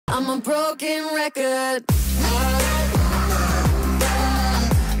I'm a broken record.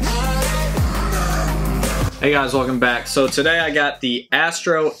 Hey guys, welcome back. So today I got the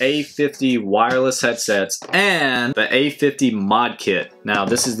Astro A50 wireless headsets and the A50 mod kit. Now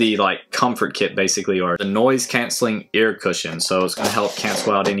this is the comfort kit basically, or the noise canceling ear cushion. So it's gonna help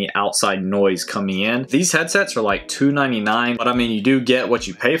cancel out any outside noise coming in. These headsets are like $2.99, but I mean you do get what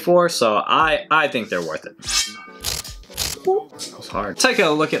you pay for, so I think they're worth it. That was hard. Take a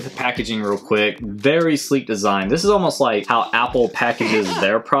look at the packaging real quick. Very sleek design. This is almost like how Apple packages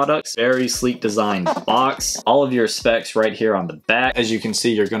their products. Very sleek design box. All of your specs right here on the back. As you can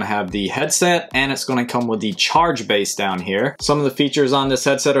see, you're going to have the headset and it's going to come with the charge base down here. Some of the features on this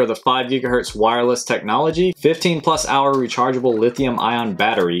headset are the 5 GHz wireless technology, 15+ hour rechargeable lithium ion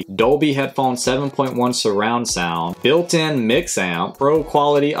battery, Dolby headphone 7.1 surround sound, built-in mix amp, pro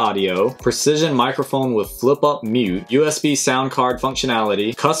quality audio, precision microphone with flip up mute, USB sound card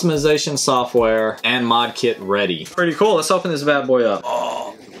functionality, customization software, and mod kit ready. Pretty cool. Let's open this bad boy up.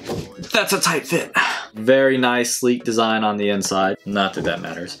 Oh, that's a tight fit. Very nice, sleek design on the inside. Not that that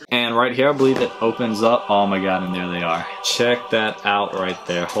matters. And right here, I believe it opens up. Oh my god, and there they are. Check that out right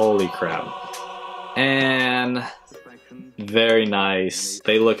there. Holy crap. And very nice.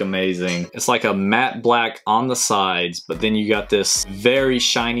 They look amazing. It's like a matte black on the sides, but then you got this very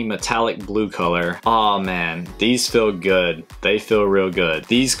shiny metallic blue color. Oh man, these feel good. They feel real good.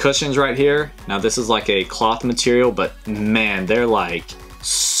 These cushions right here, now this is like a cloth material, but man, they're like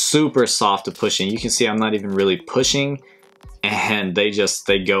super soft to push in. You can see I'm not even really pushing, and they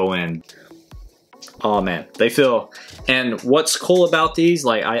go in. Oh man, they feel, and what's cool about these,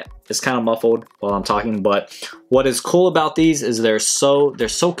 it's kind of muffled while I'm talking, but what is cool about these is they're so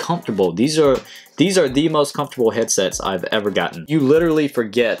comfortable. These are the most comfortable headsets I've ever gotten. You literally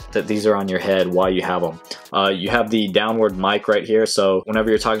forget that these are on your head while you have them. You have the downward mic right here, so whenever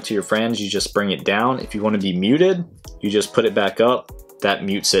you're talking to your friends, you just bring it down. If you want to be muted, you just put it back up. That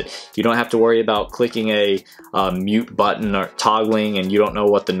mutes it. You don't have to worry about clicking a mute button or toggling and you don't know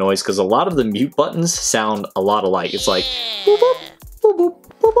what the noise, because a lot of the mute buttons sound a lot alike. It's like boop, boop, boop, boop,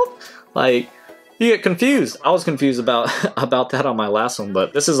 boop, boop. Like you get confused. I was confused about that on my last one,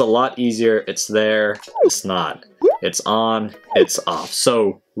 but this is a lot easier. It's there, it's not. It's on, it's off.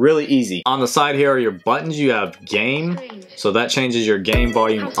 So really easy. On the side here are your buttons. You have game, so that changes your game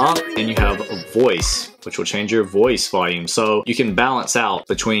volume up, and you have a voice, which will change your voice volume. So you can balance out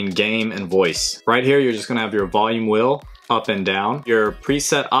between game and voice. Right here, you're just gonna have your volume wheel up and down. Your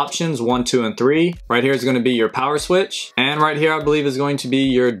preset options 1, 2, and 3. Right here is going to be your power switch. And right here I believe is going to be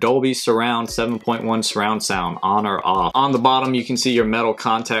your Dolby surround 7.1 surround sound, on or off. On the bottom you can see your metal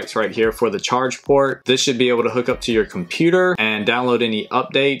contacts right here for the charge port. This should be able to hook up to your computer and download any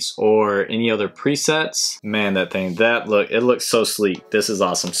updates or any other presets. Man, that thing, it looks so sleek. This is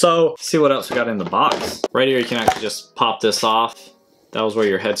awesome. So let's see what else we got in the box. Right here you can actually just pop this off. That was where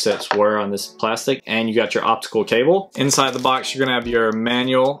your headsets were on this plastic, and you got your optical cable. Inside the box, you're gonna have your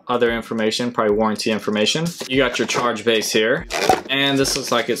manual, other information, probably warranty information. You got your charge base here, and this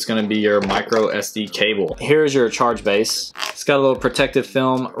looks like it's gonna be your micro SD cable. Here's your charge base. It's got a little protective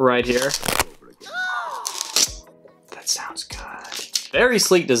film right here. That sounds good. Very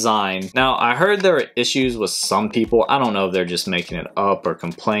sleek design. Now, I heard there were issues with some people. I don't know if they're just making it up or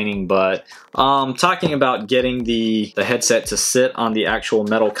complaining, but talking about getting the headset to sit on the actual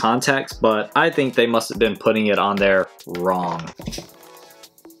metal contacts, but I think they must have been putting it on there wrong.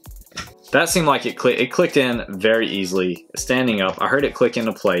 That seemed like it clicked in very easily. Standing up, I heard it click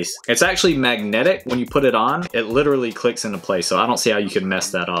into place. It's actually magnetic. When you put it on, it literally clicks into place. So I don't see how you could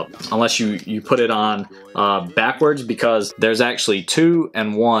mess that up unless you put it on backwards, because there's actually 2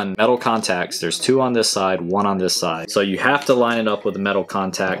 and 1 metal contacts. There's 2 on this side, 1 on this side. So you have to line it up with the metal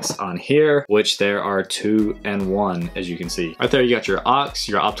contacts on here, which there are 2 and 1, as you can see. Right there, you got your aux,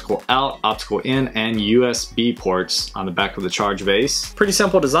 your optical out, optical in, and USB ports on the back of the charge base. Pretty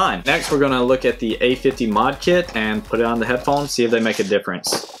simple design. Next, we're gonna look at the A50 mod kit and put it on the headphones, see if they make a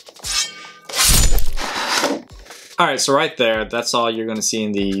difference. Alright, so right there, that's all you're gonna see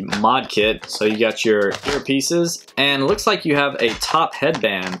in the mod kit. So you got your earpieces, and it looks like you have a top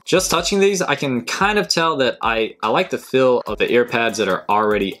headband. Just touching these, I can kind of tell that I like the feel of the ear pads that are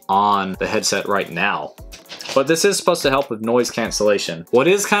already on the headset right now. But this is supposed to help with noise cancellation. What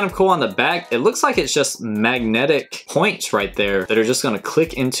is kind of cool on the back, it looks like it's just magnetic points right there that are just gonna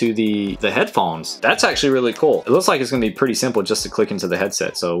click into the headphones. That's actually really cool. It looks like it's gonna be pretty simple just to click into the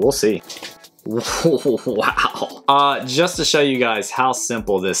headset, so we'll see. Wow. Just to show you guys how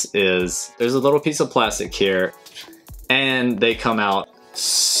simple this is, there's a little piece of plastic here, and they come out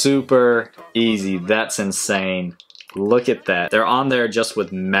super easy. That's insane. Look at that. They're on there just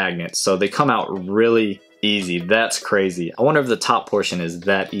with magnets, so they come out really easy. That's crazy. I wonder if the top portion is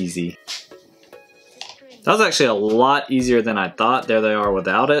that easy. That was actually a lot easier than I thought. There they are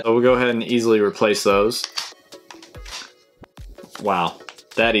without it. So we'll go ahead and easily replace those. Wow,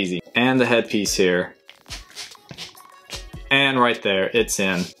 that easy. And the headpiece here. And right there, it's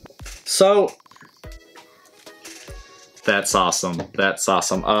in. So, that's awesome. That's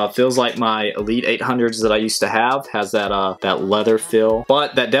awesome. Feels like my Elite 800s that I used to have has that leather feel,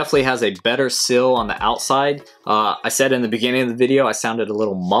 but that definitely has a better seal on the outside. I said in the beginning of the video I sounded a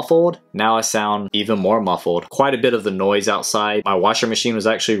little muffled. Now I sound even more muffled. Quite a bit of the noise outside. My washer machine was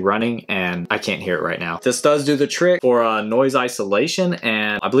actually running and I can't hear it right now. This does do the trick for noise isolation,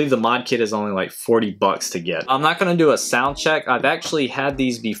 and I believe the mod kit is only like 40 bucks to get. I'm not gonna do a sound check. I've actually had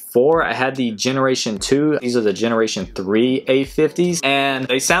these before. I had the Generation 2. These are the Generation 3 A50s and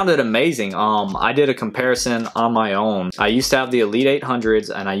they sounded amazing. I did a comparison on my own. I used to have the Elite 800s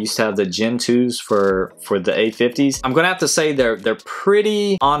and I used to have the Gen 2s for the A50s. I'm gonna have to say they're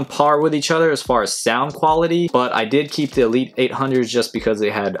pretty on par with each other as far as sound quality, but I did keep the Elite 800s just because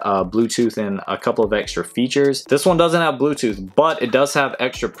they had Bluetooth and a couple of extra features. This one doesn't have Bluetooth, but it does have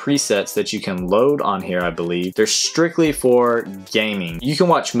extra presets that you can load on here, I believe. They're strictly for gaming. You can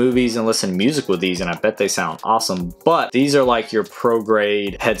watch movies and listen to music with these, and I bet they sound awesome, but these are like your pro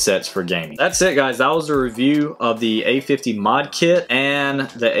grade headsets for gaming. That's it, guys. That was a review of the A50 mod kit and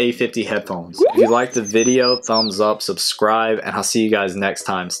the A50 headphones. If you liked the video, thumbs up, subscribe, and I'll see you guys next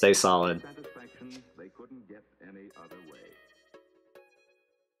time. Stay solid.